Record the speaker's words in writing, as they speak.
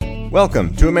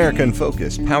Welcome to America in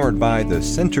Focus, powered by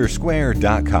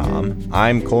thecentersquare.com.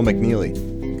 I'm Cole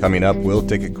McNeely. Coming up, we'll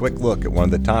take a quick look at one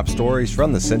of the top stories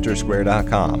from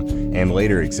thecentersquare.com, and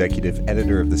later executive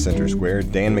editor of the Center Square,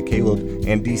 Dan McCaleb,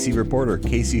 and DC reporter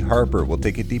Casey Harper will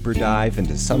take a deeper dive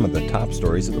into some of the top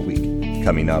stories of the week.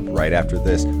 Coming up right after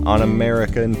this on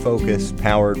America in Focus,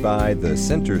 powered by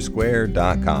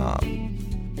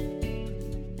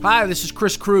thecentersquare.com. Hi, this is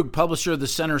Chris Krug, publisher of the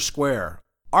Center Square.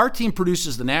 Our team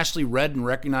produces the nationally read and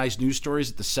recognized news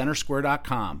stories at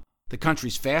thecentersquare.com, the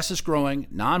country's fastest growing,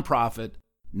 nonprofit,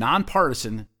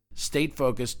 nonpartisan,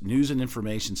 state-focused news and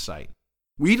information site.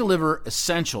 We deliver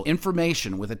essential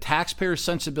information with a taxpayer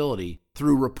sensibility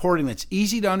through reporting that's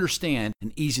easy to understand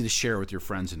and easy to share with your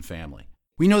friends and family.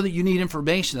 We know that you need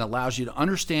information that allows you to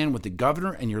understand what the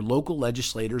governor and your local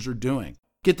legislators are doing.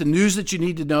 Get the news that you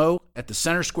need to know at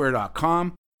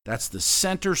thecentersquare.com. That's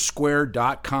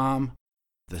thecentersquare.com.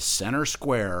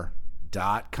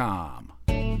 thecentersquare.com.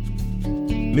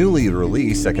 Newly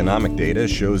released economic data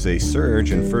shows a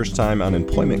surge in first-time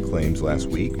unemployment claims last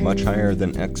week, much higher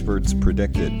than experts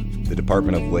predicted. The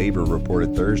Department of Labor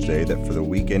reported Thursday that for the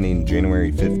week ending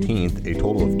January 15th, a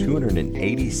total of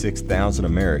 286,000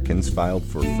 Americans filed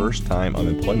for first-time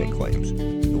unemployment claims.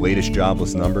 The latest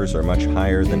jobless numbers are much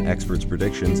higher than experts'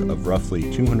 predictions of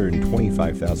roughly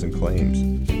 225,000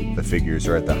 claims. The figures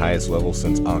are at the highest level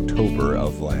since October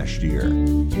of last year.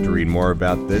 To read more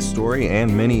about this story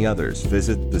and many others,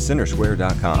 visit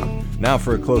thecentersquare.com. Now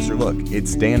for a closer look,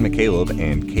 it's Dan McCaleb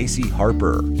and Casey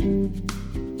Harper.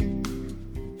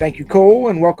 Thank you, Cole,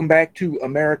 and welcome back to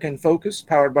America in Focus,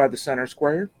 powered by the Center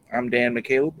Square. I'm Dan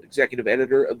McCaleb, executive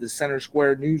editor of the Center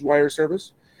Square Newswire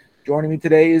service. Joining me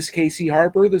today is Casey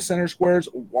Harper, the Center Square's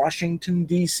Washington,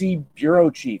 D.C. bureau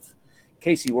chief.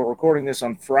 Casey, we're recording this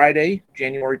on Friday,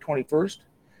 January 21st.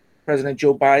 President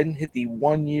Joe Biden hit the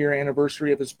one-year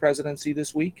anniversary of his presidency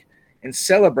this week and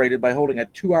celebrated by holding a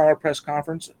 2-hour press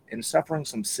conference and suffering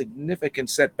some significant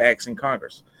setbacks in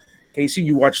Congress. Casey,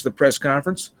 you watched the press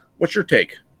conference. What's your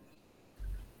take?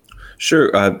 Sure.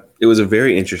 It was a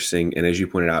very interesting and, as you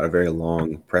pointed out, a very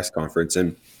long press conference.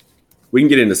 And we can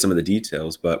get into some of the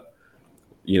details, but,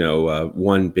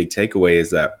 one big takeaway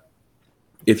is that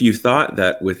if you thought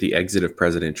that with the exit of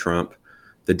President Trump,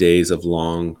 the days of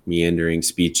long, meandering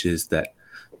speeches that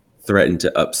threatened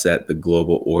to upset the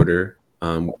global order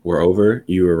were over,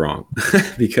 you were wrong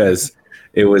because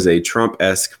it was a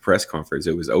Trump-esque press conference.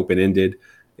 It was open-ended.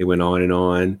 It went on and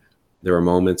on. There were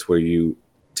moments where you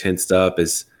tensed up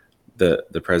as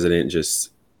the president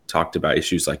just talked about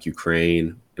issues like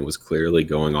Ukraine. It was clearly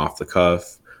going off the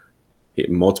cuff.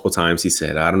 Multiple times he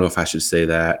said, I don't know if I should say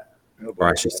that, or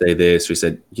I should say this. Or he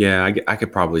said, yeah, I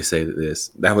could probably say this.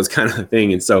 That was kind of the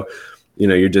thing. And so,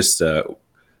 you're just, it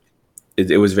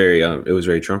was very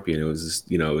Trumpian. It was,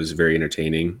 it was very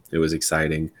entertaining. It was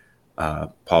exciting.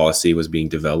 Policy was being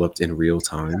developed in real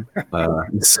time.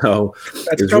 So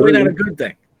that's probably not a good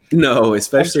thing. No,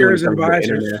 especially when it comes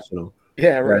to international.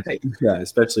 Yeah, right. Yeah,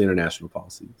 especially international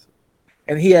policies.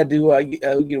 And he had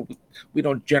to, we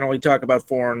don't generally talk about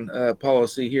foreign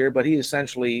policy here, but he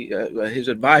essentially, his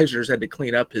advisors had to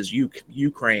clean up his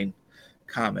Ukraine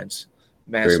comments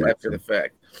after the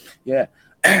fact. Yeah.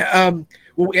 And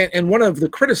one of the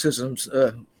criticisms,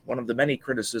 one of the many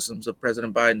criticisms of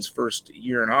President Biden's first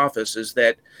year in office is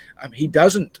that he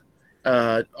doesn't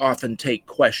often take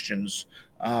questions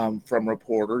from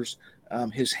reporters.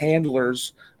 His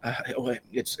handlers,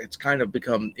 it's kind of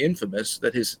become infamous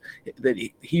that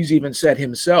he's even said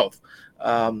himself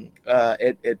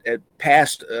at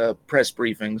past press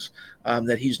briefings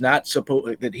that he's not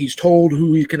supposed, that he's told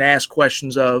who he can ask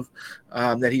questions of,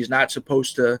 that he's not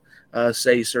supposed to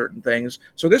say certain things.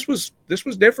 So this was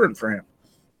different for him.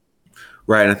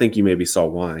 Right, and I think you maybe saw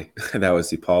why that was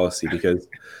the policy, because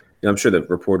I'm sure that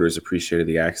reporters appreciated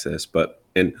the access,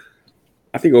 and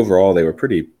I think overall they were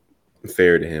pretty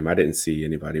fair to him. I didn't see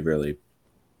anybody really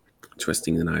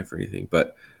twisting the knife or anything,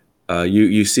 but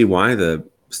you see why the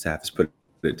staff has put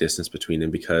a distance between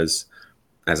them, because,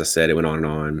 as I said, it went on and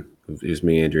on. He was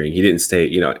meandering. He didn't stay,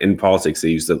 in politics, they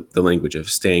use the language of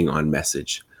staying on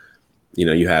message.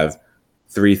 You have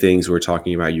 3 things we're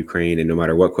talking about Ukraine, and no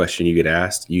matter what question you get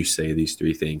asked, you say these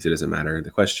 3 things. It doesn't matter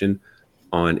the question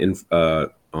on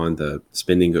the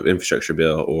spending of infrastructure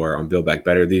bill or on Build Back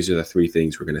Better. These are the 3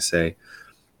 things we're going to say.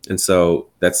 And so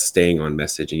that's staying on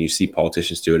message, and you see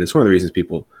politicians do it. It's one of the reasons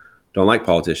people don't like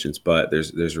politicians, but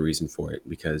there's a reason for it,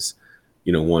 because,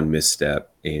 one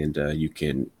misstep and you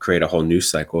can create a whole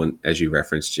news cycle. And as you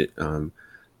referenced it,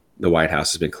 the White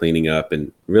House has been cleaning up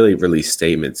and really released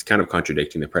statements kind of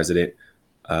contradicting the president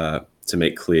to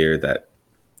make clear that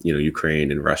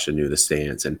Ukraine and Russia knew the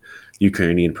stance, and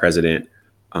Ukrainian president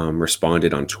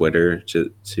responded on Twitter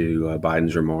to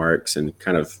Biden's remarks and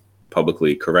kind of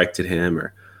publicly corrected him,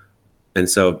 and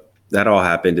so that all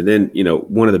happened. And then,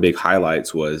 one of the big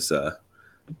highlights was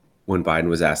when Biden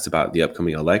was asked about the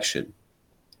upcoming election.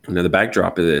 Now, the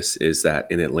backdrop of this is that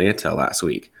in Atlanta last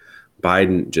week,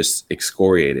 Biden just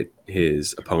excoriated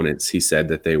his opponents. He said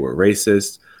that they were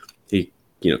racist. He,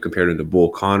 compared them to Bull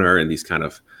Connor and these kind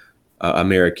of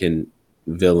American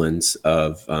villains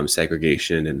of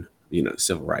segregation and,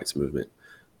 civil rights movement,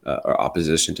 or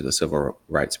opposition to the civil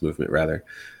rights movement, rather.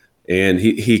 And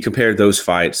he compared those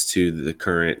fights to the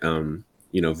current,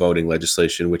 voting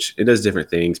legislation, which it does different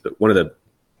things. But one of the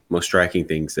most striking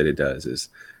things that it does is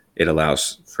it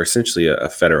allows for essentially a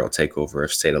federal takeover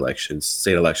of state elections.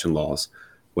 State election laws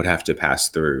would have to pass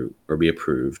through or be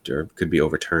approved or could be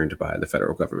overturned by the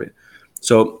federal government.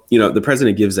 So, the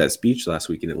president gives that speech last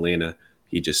week in Atlanta.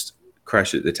 He just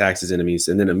attacks his enemies.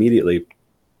 And then immediately,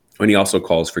 when he also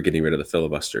calls for getting rid of the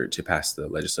filibuster to pass the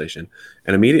legislation,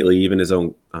 and immediately even his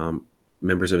own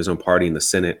members of his own party in the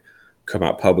Senate come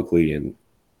out publicly and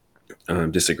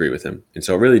disagree with him. And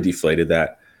so it really deflated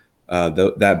that.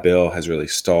 That bill has really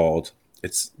stalled.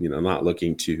 It's not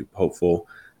looking too hopeful.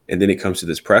 And then he comes to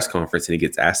this press conference and he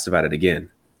gets asked about it again.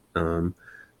 And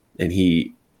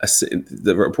the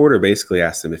reporter basically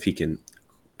asked him if he can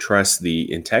trust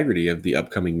the integrity of the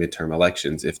upcoming midterm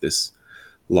elections if this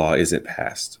law isn't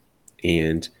passed.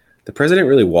 And the president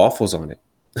really waffles on it,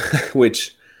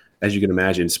 which, as you can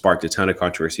imagine, sparked a ton of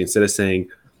controversy. Instead of saying,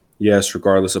 yes,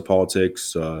 regardless of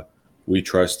politics, we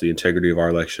trust the integrity of our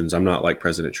elections. I'm not like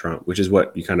President Trump, which is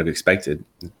what you kind of expected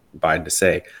Biden to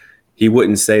say. He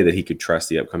wouldn't say that he could trust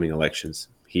the upcoming elections.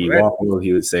 He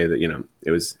would say that,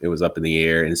 it was up in the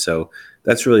air. And so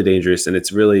that's really dangerous. And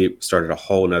it's really started a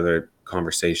whole nother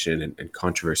conversation and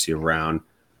controversy around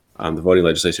the voting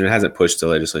legislation. It hasn't pushed the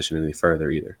legislation any further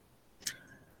either.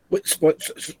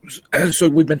 So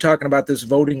we've been talking about this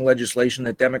voting legislation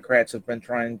that Democrats have been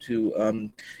trying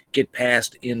to get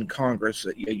passed in Congress.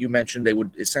 You mentioned they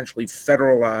would essentially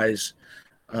federalize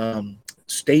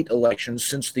state elections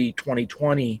since the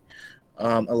 2020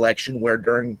 election, where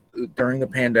during the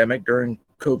pandemic, during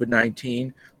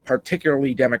COVID-19,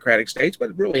 particularly Democratic states,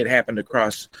 but really it happened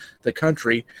across the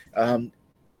country,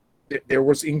 there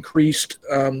was increased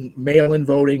mail-in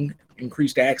voting,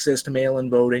 increased access to mail-in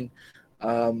voting.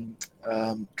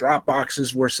 Drop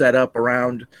boxes were set up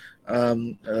around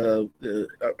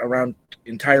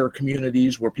entire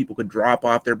communities where people could drop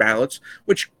off their ballots,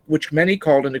 which many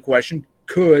called into question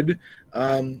could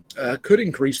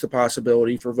increase the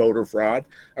possibility for voter fraud.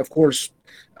 Of course,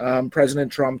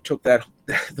 President Trump took the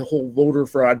whole voter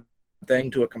fraud thing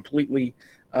to a completely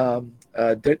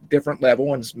different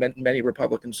level, and many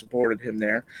Republicans supported him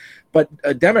there. But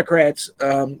Democrats,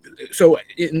 so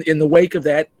in the wake of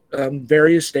that,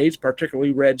 various states,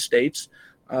 particularly red states,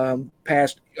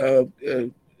 passed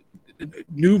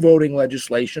new voting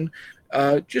legislation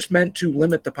just meant to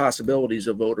limit the possibilities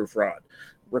of voter fraud,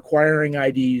 requiring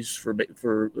IDs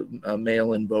for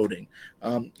mail-in voting,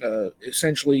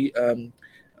 essentially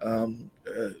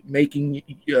making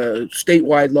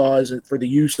statewide laws for the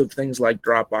use of things like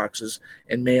drop boxes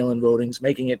and mail-in votings,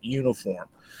 making it uniform.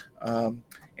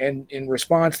 And in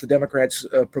response, the Democrats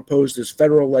proposed this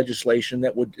federal legislation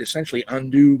that would essentially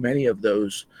undo many of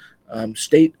those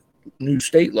new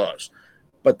state laws.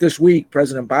 But this week,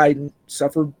 President Biden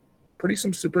suffered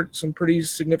some pretty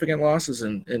significant losses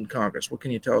in Congress. What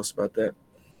can you tell us about that?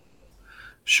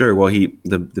 Sure. Well,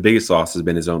 the biggest loss has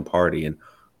been his own party,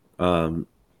 and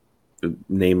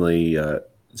namely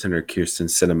Senator Kyrsten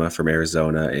Sinema from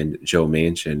Arizona and Joe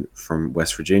Manchin from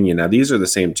West Virginia. Now, these are the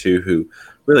same two who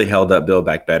really held up Build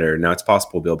Back Better. Now, it's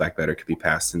possible Build Back Better could be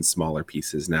passed in smaller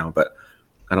pieces now, but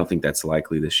I don't think that's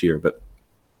likely this year. But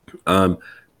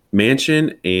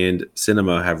Manchin and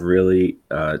Sinema have really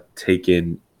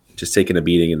taken a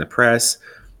beating in the press.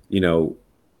 There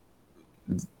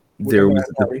was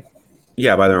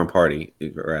by their own party,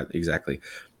 exactly.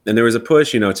 And there was a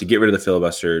push, to get rid of the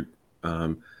filibuster.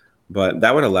 But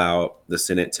that would allow the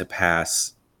Senate to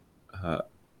pass,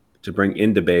 to bring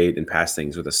in debate and pass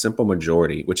things with a simple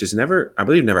majority, which has never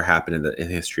happened in the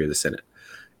history of the Senate.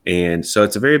 And so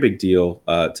it's a very big deal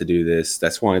to do this.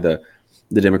 That's why the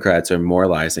Democrats are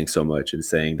moralizing so much and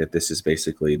saying that this is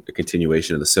basically a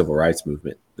continuation of the civil rights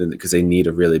movement, because they need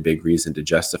a really big reason to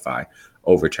justify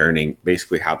overturning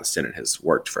basically how the Senate has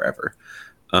worked forever.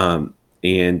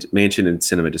 And Manchin and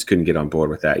Sinema just couldn't get on board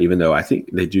with that, even though I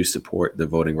think they do support the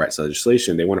voting rights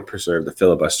legislation. They want to preserve the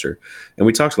filibuster. And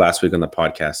we talked last week on the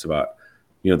podcast about,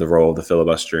 the role of the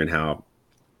filibuster and how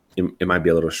it might be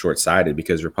a little short-sighted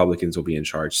because Republicans will be in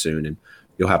charge soon, and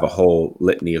you'll have a whole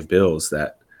litany of bills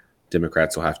that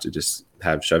Democrats will have to just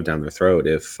have shoved down their throat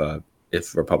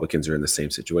if Republicans are in the same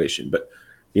situation. But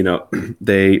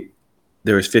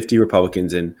there was 50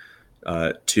 Republicans and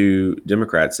 2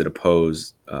 Democrats that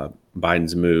oppose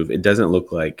Biden's move. It doesn't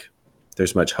look like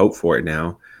there's much hope for it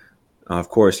now. Of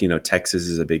course, Texas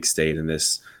is a big state, and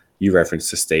this, you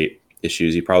referenced the state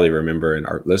issues. You probably remember, and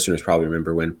our listeners probably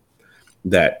remember, when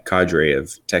that cadre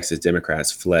of Texas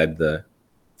Democrats fled the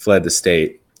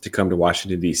state to come to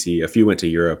Washington, D.C. A few went to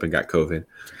Europe and got COVID.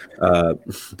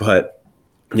 But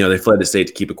they fled the state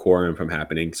to keep a quorum from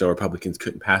happening, so Republicans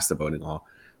couldn't pass the voting law,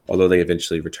 although they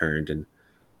eventually returned and,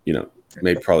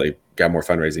 maybe probably got more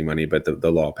fundraising money, but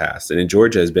the law passed. And in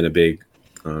Georgia has been a big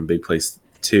place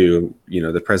too.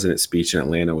 The president's speech in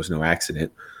Atlanta was no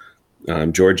accident.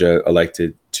 Georgia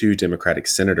elected 2 Democratic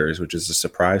senators, which is a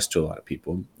surprise to a lot of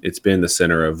people. It's been the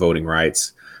center of voting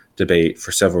rights debate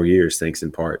for several years, thanks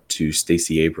in part to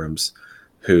Stacey Abrams,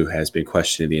 who has been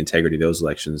questioning the integrity of those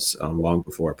elections long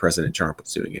before President Trump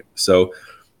was doing it. So,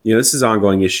 this is an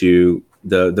ongoing issue.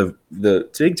 The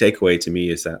big takeaway to me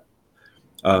is that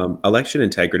election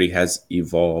integrity has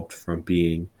evolved from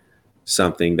being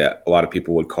something that a lot of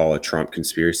people would call a Trump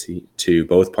conspiracy to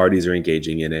both parties are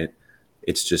engaging in it.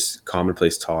 It's just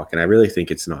commonplace talk, and I really think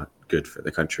it's not good for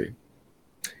the country.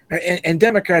 And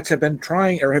Democrats have been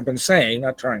saying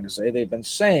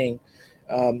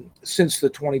since the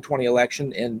 2020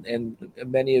 election, and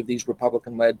many of these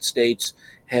Republican-led states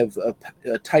have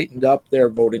tightened up their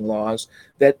voting laws,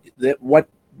 that what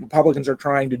Republicans are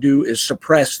trying to do is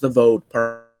suppress the vote,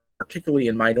 particularly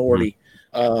in minority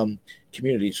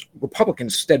communities.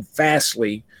 Republicans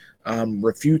steadfastly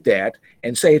refute that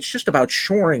and say it's just about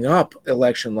shoring up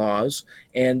election laws,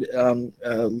 and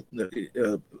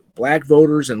Black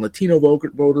voters and Latino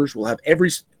voters will have every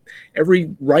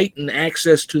right and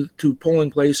access to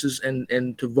polling places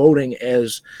and to voting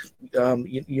as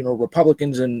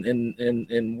Republicans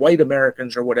and white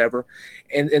Americans or whatever.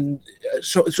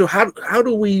 So how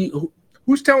do we,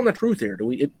 who's telling the truth here?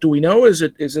 Do we know? Is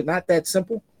it not that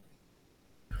simple?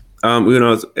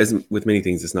 As with many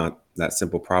things, it's not that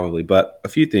simple, probably, but a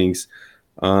few things.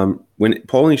 When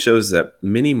polling shows that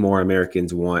many more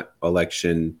Americans want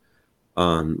election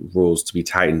rules to be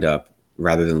tightened up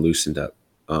rather than loosened up.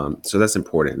 So that's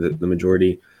important. The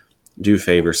majority do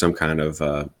favor some kind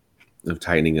of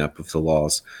tightening up of the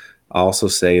laws. I'll also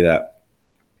say that,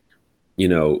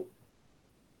 the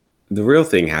real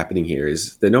thing happening here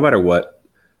is that no matter what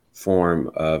form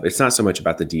of, it's not so much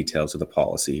about the details of the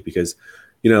policy, because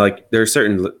there are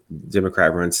certain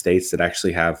Democrat-run states that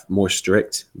actually have more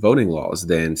strict voting laws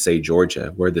than, say,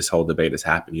 Georgia, where this whole debate has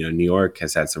happened. New York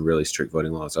has had some really strict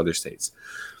voting laws, other states.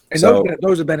 And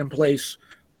those have been in place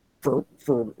for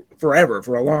forever,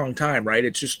 for a long time, right?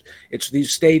 It's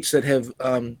these states that have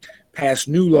passed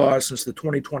new laws since the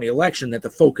 2020 election that the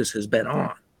focus has been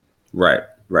on. Right.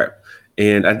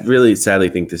 And I really sadly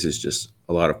think this is just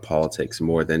a lot of politics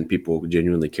more than people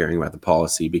genuinely caring about the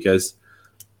policy, because,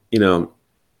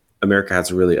 America has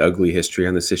a really ugly history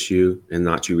on this issue in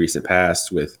not too recent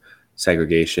past with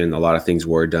segregation. A lot of things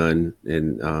were done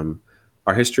in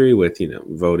our history with,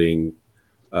 voting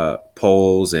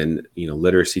polls and,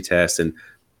 literacy tests.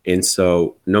 And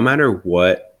so no matter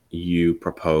what you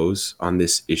propose on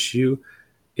this issue,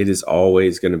 it is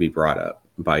always going to be brought up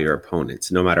by your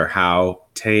opponents, no matter how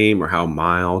tame or how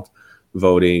mild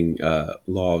voting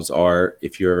laws are.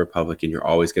 If you're a Republican, you're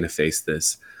always going to face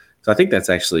this. So I think that's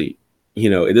actually,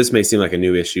 this may seem like a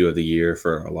new issue of the year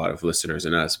for a lot of listeners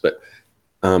and us, but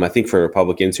I think for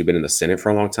Republicans who've been in the Senate for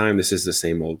a long time, this is the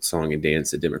same old song and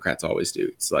dance that Democrats always do.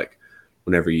 It's like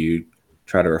whenever you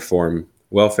try to reform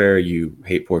welfare, you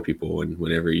hate poor people. And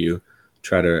whenever you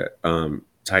try to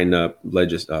tighten up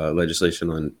legislation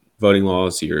on voting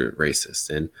laws, you're racist.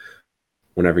 And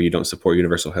whenever you don't support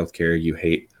universal health care, you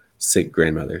hate sick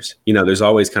grandmothers. There's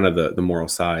always kind of the moral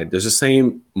side. There's the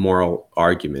same moral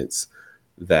arguments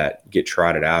that get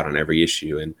trotted out on every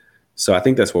issue. And so I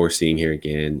think that's what we're seeing here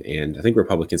again. And I think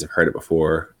Republicans have heard it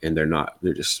before, and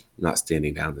they're just not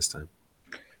standing down this time.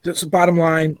 So bottom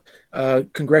line,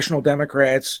 congressional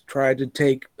Democrats tried to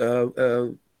take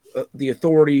the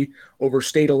authority over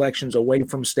state elections away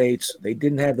from states. They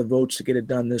didn't have the votes to get it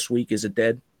done this week. Is it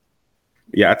dead?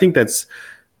 Yeah, I think that's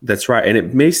right. And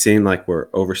it may seem like we're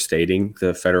overstating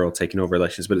the federal taking over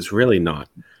elections, but it's really not.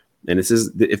 And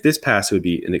if this passed, it would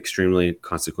be an extremely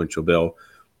consequential bill.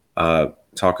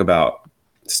 Talk about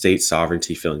state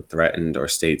sovereignty feeling threatened or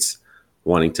states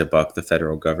wanting to buck the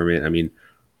federal government. I mean,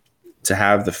 to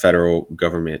have the federal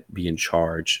government be in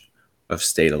charge of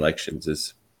state elections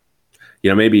is,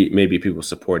 maybe people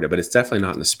support it, but it's definitely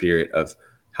not in the spirit of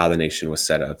how the nation was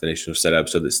set up. The nation was set up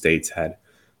so that states had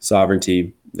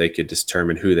sovereignty. They could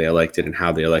determine who they elected and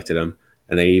how they elected them.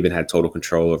 And they even had total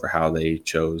control over how they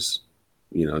chose,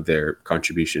 their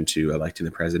contribution to electing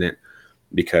the president,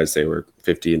 because they were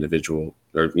 50 individual,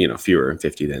 or, fewer than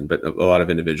 50 then, but a lot of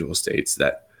individual states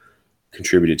that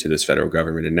contributed to this federal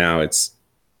government. And now it's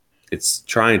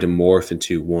trying to morph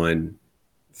into one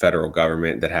federal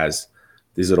government that has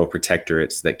these little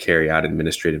protectorates that carry out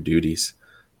administrative duties,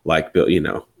 like,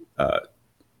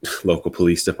 local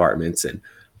police departments and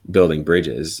building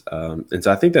bridges. And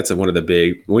so I think that's one of the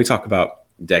big, when we talk about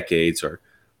decades or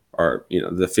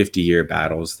the 50-year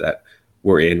battles that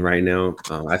we're in right now,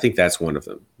 I think that's one of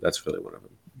them. That's really one of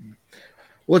them.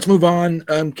 Well, let's move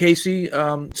on, Casey.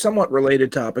 Somewhat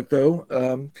related topic,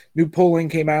 though. New polling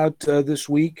came out this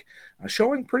week,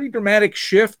 showing pretty dramatic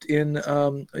shift in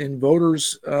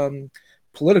voters'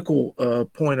 political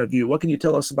point of view. What can you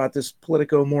tell us about this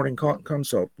Politico Morning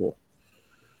Consult poll?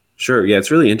 Sure. Yeah,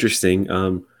 it's really interesting.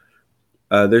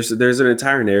 There's an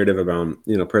entire narrative about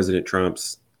President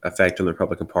Trump's effect on the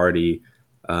Republican Party.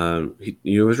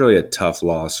 It was really a tough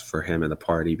loss for him and the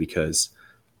party, because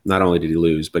not only did he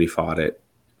lose, but he fought it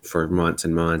for months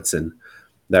and months, and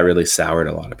that really soured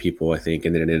a lot of people, I think,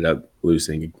 and then it ended up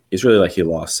losing. It's really like he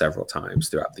lost several times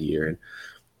throughout the year,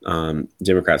 and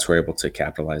Democrats were able to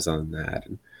capitalize on that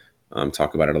and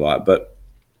talk about it a lot. But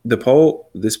this poll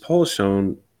has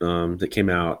shown that came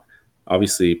out,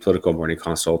 obviously Politico Morning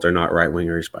Consult are not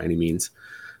right-wingers by any means,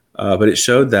 but it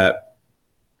showed that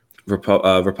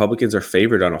Republicans are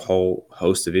favored on a whole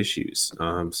host of issues.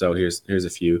 So here's a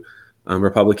few.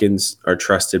 Republicans are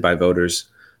trusted by voters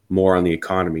more on the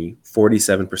economy.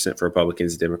 47% for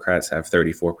Republicans. Democrats have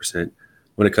 34%.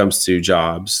 When it comes to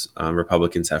jobs,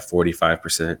 Republicans have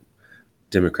 45%.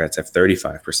 Democrats have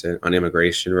 35%. On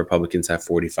immigration, Republicans have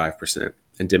 45%,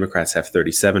 and Democrats have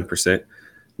 37%.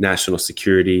 National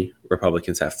security,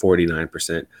 Republicans have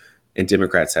 49%, and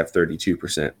Democrats have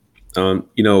 32%.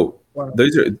 Wow.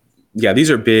 These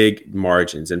are big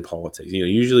margins in politics.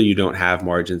 Usually you don't have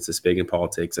margins this big in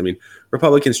politics. I mean,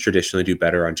 Republicans traditionally do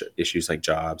better on issues like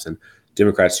jobs, and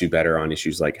Democrats do better on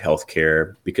issues like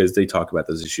healthcare, because they talk about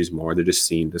those issues more. They're just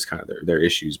seen as kind of their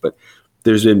issues. But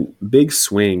there's been big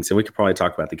swings, and we could probably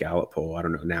talk about the Gallup poll, I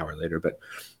don't know, now or later, but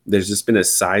there's just been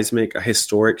a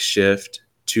historic shift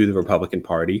to the Republican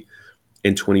Party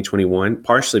in 2021,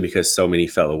 partially because so many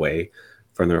fell away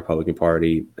from the Republican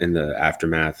Party in the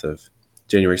aftermath of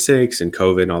January 6th and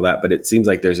COVID and all that. But it seems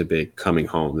like there's a big coming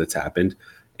home that's happened,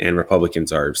 and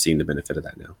Republicans are seeing the benefit of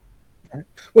that now.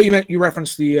 Well, you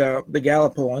referenced the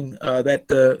Gallup polling.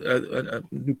 That a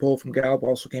new poll from Gallup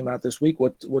also came out this week.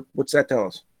 What's that tell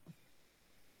us?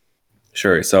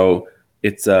 Sure. So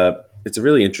it's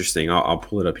really interesting. I'll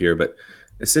pull it up here, but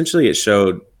essentially it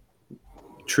showed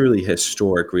truly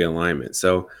historic realignment.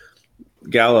 So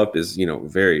Gallup is,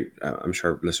 very, I'm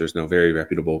sure listeners know, very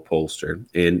reputable pollster,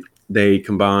 and they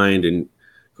combined and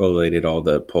collated all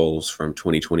the polls from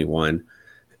 2021,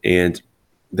 and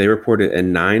they reported a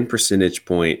 9 percentage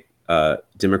point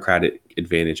Democratic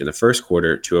advantage in the first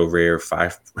quarter to a rare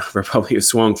 5. Republicans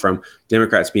swung from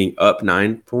Democrats being up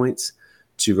 9 points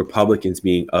to Republicans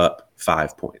being up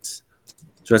 5 points.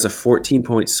 So that's a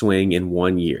 14-point swing in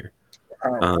 1 year.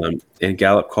 And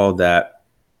Gallup called that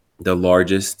the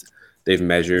largest they've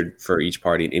measured for each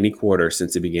party in any quarter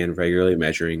since they began regularly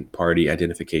measuring party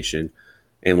identification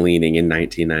and leaning in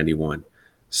 1991.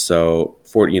 So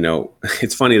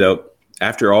it's funny though,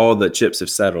 after all the chips have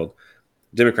settled,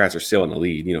 Democrats are still in the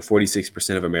lead.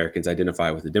 46% of Americans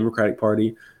identify with the Democratic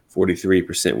Party,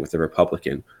 43% with the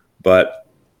Republican. But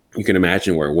you can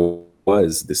imagine where it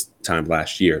was this time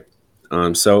last year.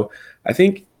 So I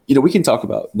think, we can talk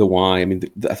about the why. I mean,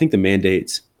 I think the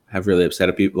mandates have really upset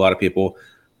a lot of people.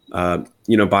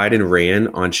 Biden ran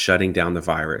on shutting down the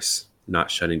virus, not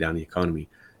shutting down the economy.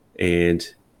 And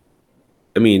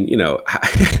I mean,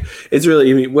 it's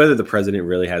really, whether the president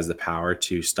really has the power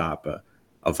to stop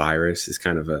a virus is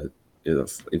kind of a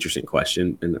interesting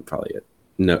question. And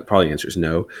probably answers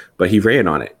no, but he ran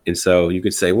on it. And so you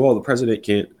could say, well, the president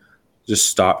can't just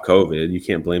stop COVID. You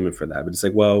can't blame him for that. But it's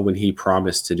like, well, when he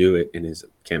promised to do it in his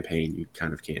campaign, you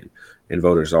kind of can, and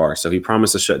voters are. So he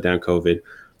promised to shut down COVID.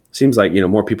 Seems like,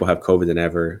 more people have COVID than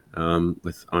ever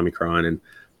with Omicron, and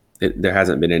there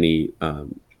hasn't been any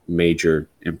major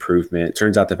improvement. It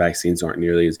turns out the vaccines aren't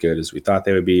nearly as good as we thought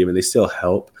they would be. I mean, they still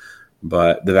help,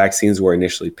 but the vaccines were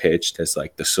initially pitched as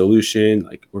like the solution,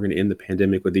 like we're going to end the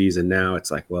pandemic with these. And now it's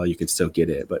like, well, you can still get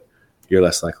it, but you're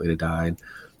less likely to die.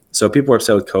 So people are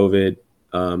upset with COVID.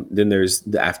 Then there's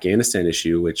the Afghanistan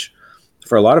issue, which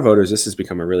for a lot of voters, this has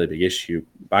become a really big issue.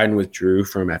 Biden withdrew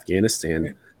from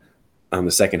Afghanistan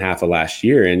the second half of last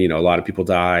year, and a lot of people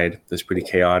died. It was pretty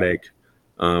chaotic.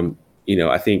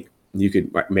 I think you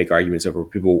could make arguments over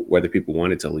whether people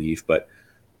wanted to leave, but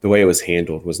the way it was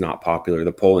handled was not popular.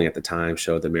 The polling at the time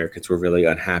showed that Americans were really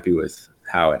unhappy with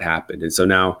how it happened, and so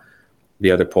now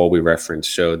the other poll we referenced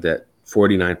showed that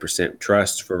 49%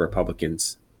 trust for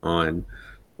Republicans on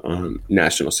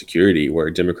national security, where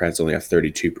Democrats only have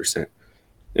 32%.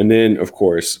 And then, of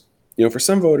course, for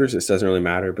some voters, this doesn't really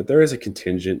matter, but there is a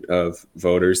contingent of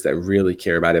voters that really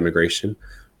care about immigration.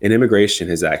 And immigration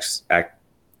has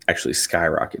actually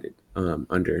skyrocketed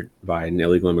under Biden.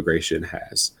 Illegal immigration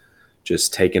has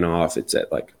just taken off. It's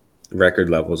at like record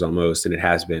levels almost, and it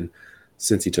has been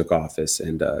since he took office.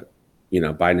 And,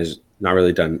 Biden has not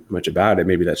really done much about it.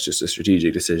 Maybe that's just a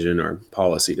strategic decision or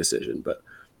policy decision, but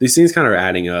these things kind of are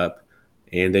adding up.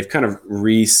 And they've kind of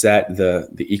reset the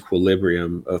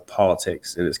equilibrium of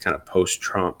politics in this kind of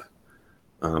post-Trump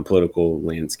political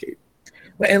landscape.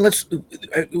 And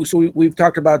so we've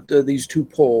talked about these two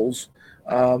polls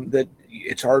that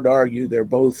it's hard to argue they're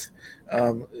both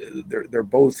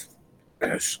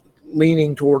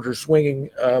leaning towards or swinging.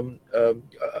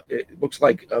 It looks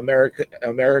like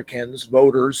Americans,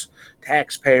 voters,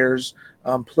 taxpayers,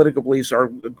 political beliefs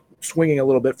are swinging a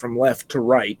little bit from left to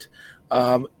right.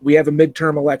 We have a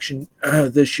midterm election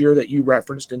this year that you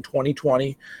referenced in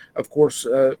 2020. Of course,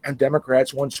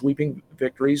 Democrats won sweeping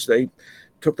victories. They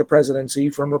took the presidency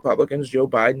from Republicans. Joe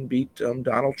Biden beat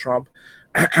Donald Trump.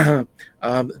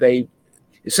 They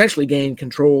essentially gained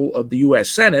control of the U.S.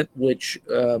 Senate, which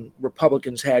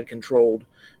Republicans had controlled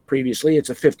previously. It's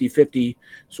a 50-50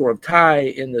 sort of tie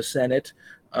in the Senate.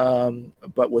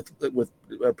 But with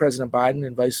President Biden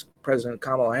and Vice President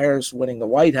Kamala Harris winning the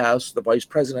White House, the Vice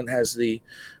President has the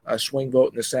swing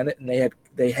vote in the Senate, and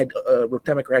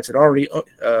Democrats had already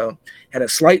had a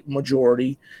slight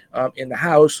majority in the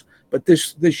House. But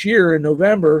this year in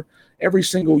November, every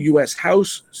single U.S.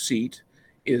 House seat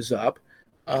is up.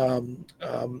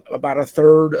 About a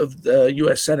third of the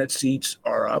U.S. Senate seats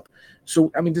are up.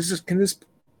 So, I mean, these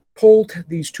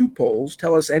two polls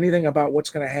tell us anything about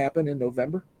what's going to happen in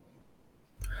November?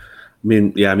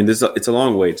 It's a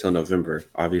long way till November,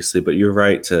 obviously, but you're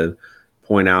right to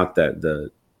point out that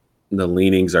the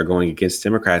leanings are going against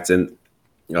Democrats, and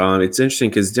it's interesting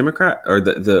because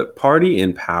the party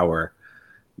in power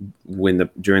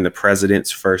during the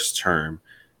president's first term,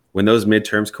 when those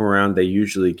midterms come around, they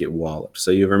usually get walloped.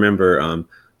 So you remember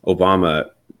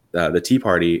Obama, the Tea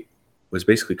Party was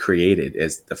basically created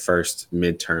as the first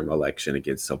midterm election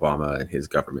against Obama and his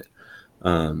government.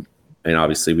 And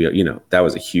obviously, that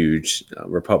was a huge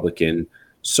Republican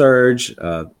surge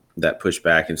that pushed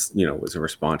back and, was a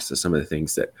response to some of the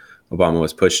things that Obama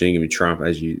was pushing. I mean, Trump,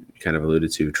 as you kind of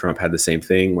alluded to, Trump had the same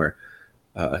thing where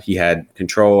he had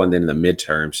control, and then in the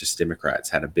midterms, just Democrats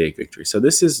had a big victory. So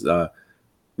this is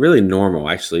really normal.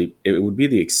 Actually, it would be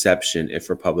the exception if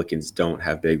Republicans don't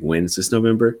have big wins this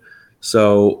November.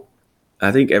 So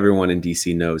I think everyone in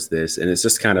DC knows this, and it's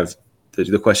just kind of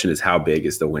the question is, how big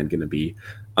is the win going to be?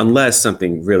 Unless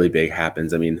something really big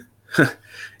happens. I mean,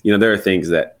 there are things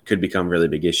that could become really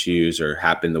big issues or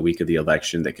happen the week of the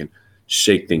election that can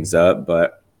shake things up.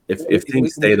 But if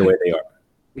things stay the way they are,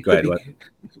 go ahead.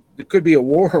 There could be a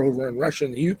war over in Russia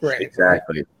and Ukraine.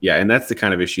 Exactly. Yeah, and that's the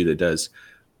kind of issue that does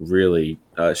really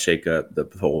shake up the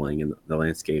polling and the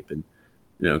landscape. And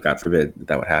God forbid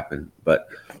that would happen. But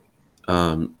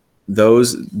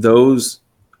those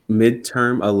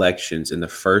midterm elections in the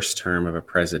first term of a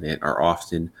president are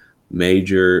often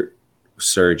major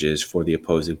surges for the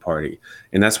opposing party.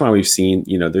 And that's why we've seen,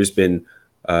 there's been,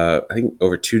 I think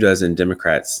over 24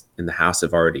 Democrats in the House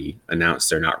have already announced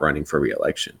they're not running for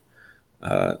re-election.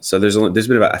 So there's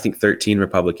been about, I think 13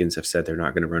 Republicans have said they're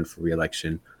not going to run for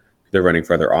re-election. They're running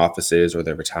for other offices or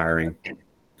they're retiring,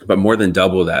 but more than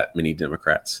double that many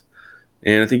Democrats.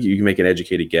 And I think you can make an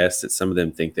educated guess that some of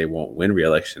them think they won't win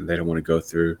re-election. They don't want to go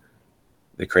through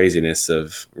the craziness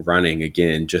of running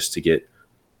again just to get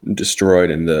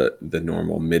destroyed in the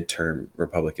normal midterm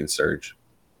Republican surge.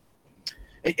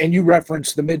 And you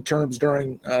referenced the midterms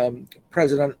during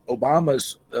President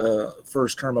Obama's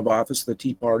first term of office, the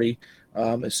Tea Party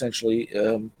essentially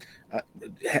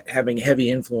having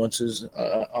heavy influences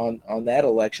on that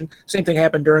election. Same thing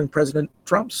happened during President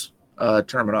Trump's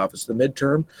term in office. The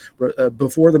midterm,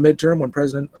 before the midterm, when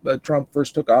President Trump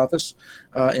first took office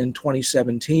in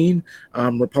 2017,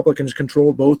 Republicans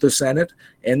controlled both the Senate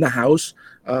and the House.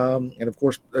 And of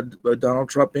course, Donald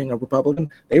Trump being a Republican,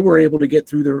 they were able to get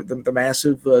through the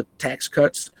massive tax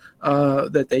cuts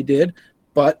that they did.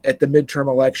 But at the midterm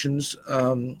elections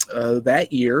that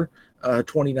year,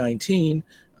 2019,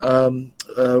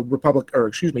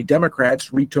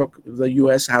 Democrats retook the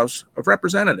U.S. House of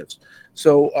Representatives.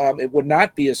 So it would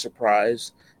not be a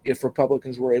surprise if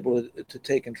Republicans were able to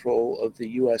take control of the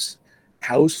U.S.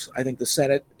 House. I think the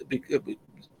Senate,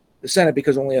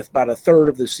 because only about a third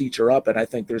of the seats are up, and I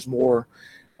think there's more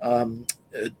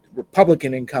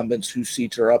Republican incumbents whose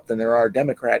seats are up than there are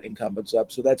Democrat incumbents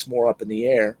up. So that's more up in the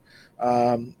air.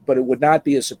 But it would not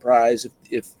be a surprise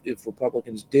if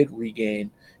Republicans did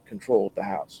regain control of the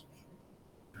House.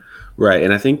 Right.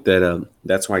 And I think that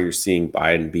that's why you're seeing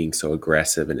Biden being so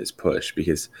aggressive in his push,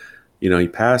 because, he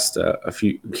passed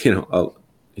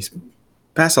he's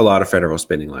passed a lot of federal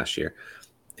spending last year,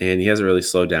 and he hasn't really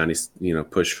slowed down. He's,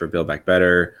 pushed for Build Back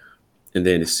Better. And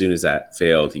then as soon as that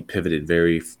failed, he pivoted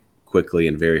very quickly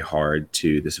and very hard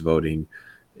to this voting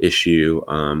issue.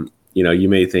 You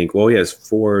may think, well, he has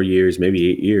 4 years,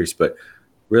 maybe 8 years, but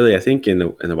really, I think in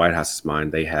the White House's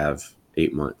mind, they have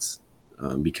 8 months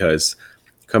because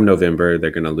come November,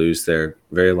 they're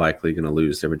very likely going to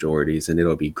lose their majorities, and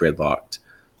it'll be gridlocked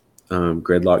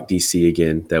DC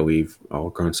again that we've all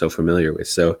grown so familiar with.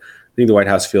 So I think the White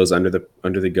House feels under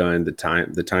the gun.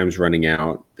 The time's running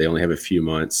out. They only have a few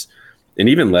months, and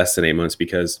even less than 8 months,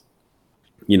 because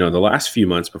the last few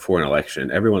months before an election,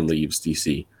 everyone leaves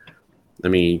DC. I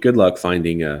mean, good luck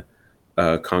finding a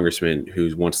congressman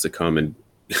who wants to come and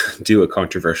do a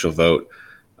controversial vote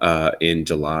in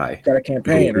July. Got a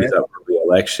campaign, right? Up for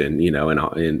re-election,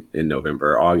 in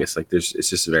November or August. It's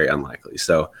just very unlikely.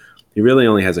 So he really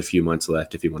only has a few months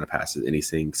left if he want to pass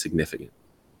anything significant.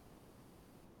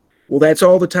 Well, that's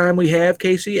all the time we have,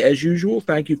 Casey. As usual,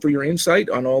 thank you for your insight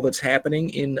on all that's happening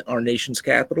in our nation's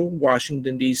capital,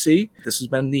 Washington, D.C. This has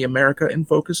been the America in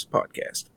Focus podcast.